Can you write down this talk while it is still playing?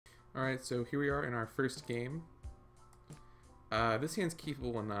Alright, so here we are in our first game. This hand's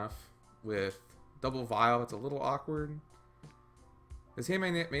keepable enough with double vial. It's a little awkward. This hand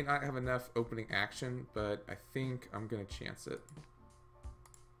may not have enough opening action, but I think I'm gonna chance it.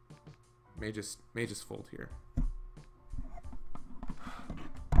 May just fold here.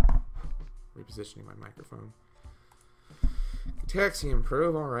 Repositioning my microphone. Taxium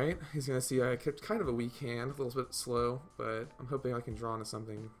probe, alright. He's gonna see I kept kind of a weak hand, a little bit slow, but I'm hoping I can draw into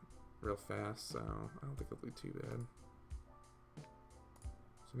something real fast, so I don't think it'll be too bad.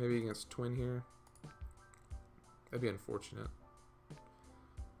 So maybe against twin here. That'd be unfortunate.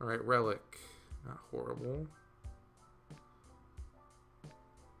 Alright, relic. Not horrible.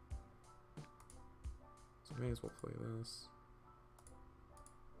 So may as well play this.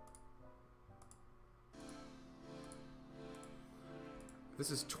 If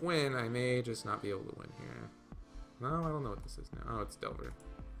this is twin, I may just not be able to win here. No, I don't know what this is now. Oh, it's Delver.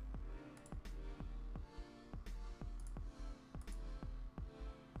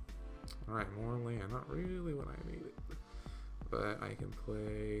 Alright, more land. Not really what I needed. But I can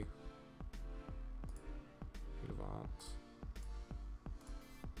play Vault,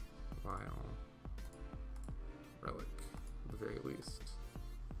 Vial, Relic, at the very least.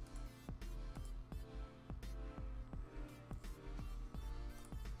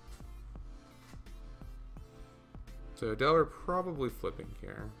 So Delver probably flipping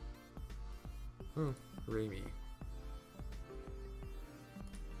here. Oh, Raimi.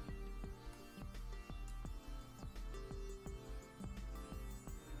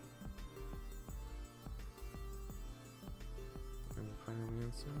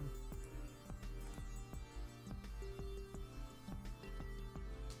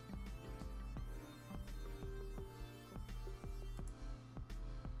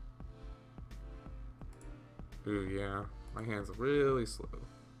 Ooh, yeah. My hand's really slow.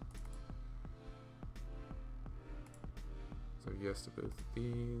 So yes to both of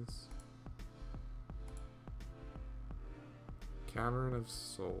these. Cavern of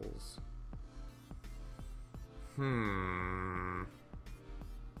Souls. I'm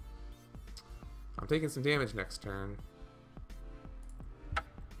taking some damage next turn.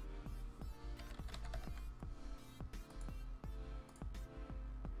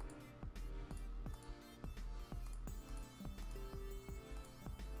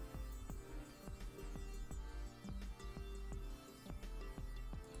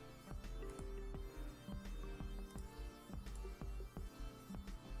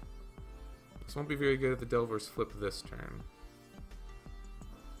 This won't be very good if the Delvers flip this turn.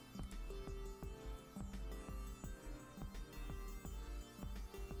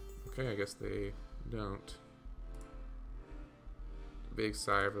 Okay, I guess they don't. A big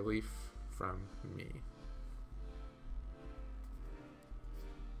sigh of relief from me.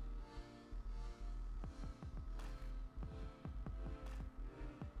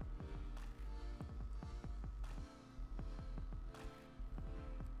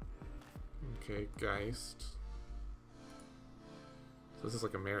 Okay, Geist. So this is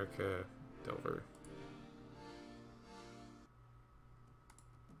like America Delver.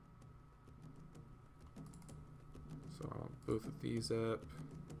 So I'll both of these up.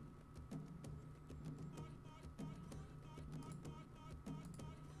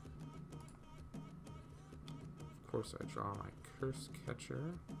 Of course I draw my Curse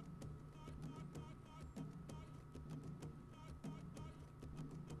Catcher.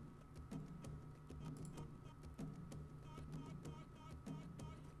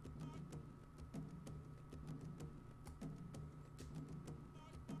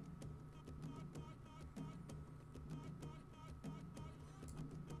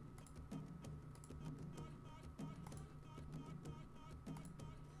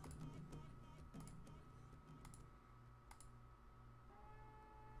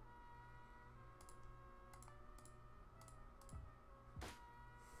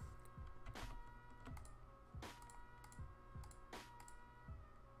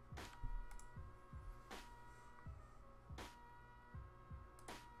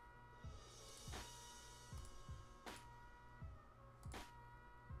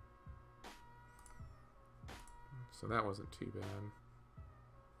 So that wasn't too bad.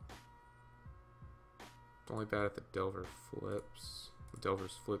 It's only bad if the Delver flips. The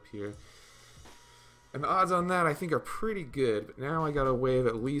Delvers flip here. And the odds on that I think are pretty good, but now I got a way of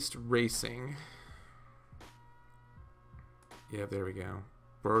at least racing. Yeah, there we go.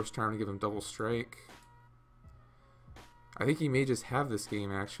 Burrow's trying to give him double strike. I think he may just have this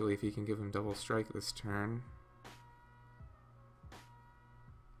game actually if he can give him double strike this turn.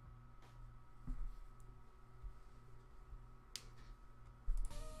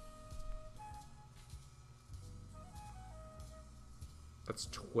 That's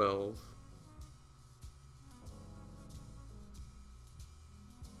 12.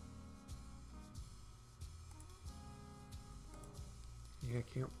 Yeah, I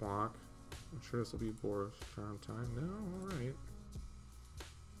can't block. I'm sure this will be Boros Charm time. No, alright.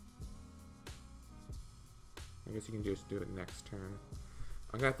 I guess you can just do it next turn.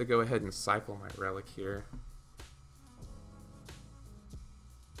 I'm gonna have to go ahead and cycle my relic here.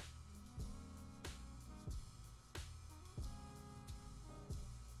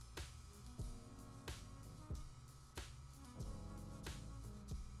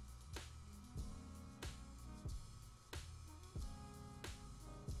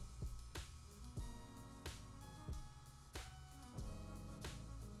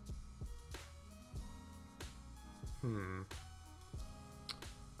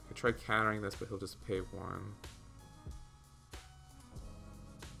 I could try countering this, but he'll just pay 1.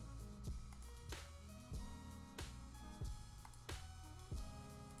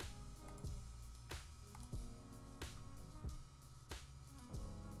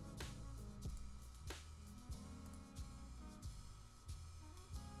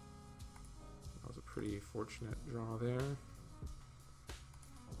 That was a pretty fortunate draw there.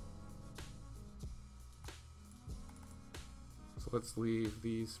 So let's leave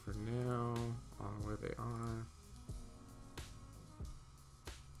these for now on where they are.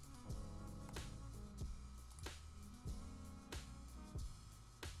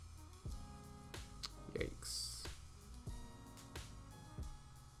 Yikes.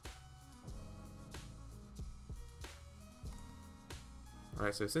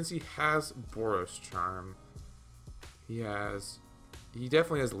 Alright, so since he has Boros Charm, he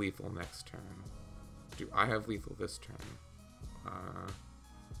definitely has lethal next turn. Do I have lethal this turn?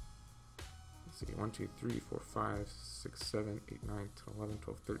 Let's see, 1, 2, 3, 4, 5, 6, 7, 8, 9, 10, 11,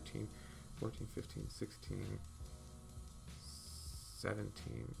 12, 13, 14, 15, 16,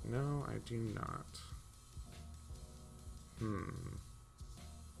 17. No, I do not.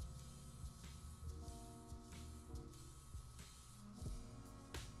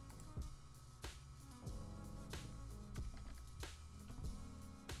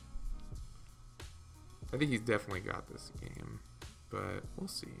 I think he's definitely got this game, but we'll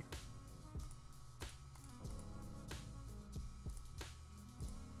see.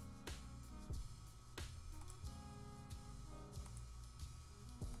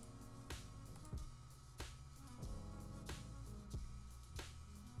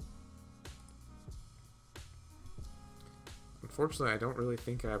 Unfortunately, I don't really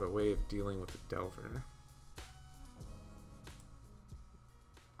think I have a way of dealing with the Delver.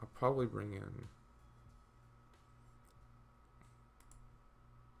 I'll probably bring in...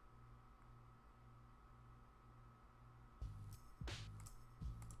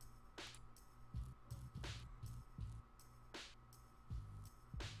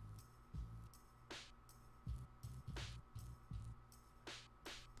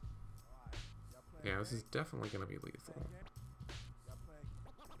 Yeah, this is definitely going to be lethal.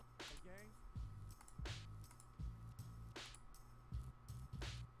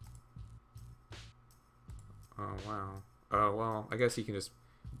 Oh, wow. Oh, well, I guess he can just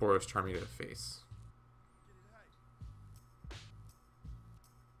Boros Charm me to the face.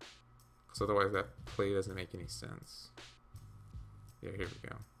 So otherwise that play doesn't make any sense. Yeah, here we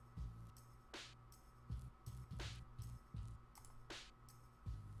go.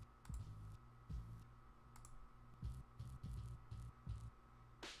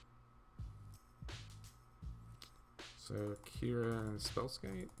 So Kira and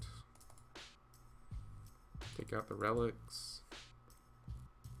Spellskite. Take out the relics.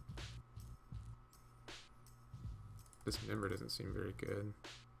 This member doesn't seem very good.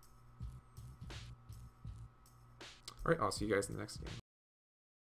 Alright, I'll see you guys in the next game.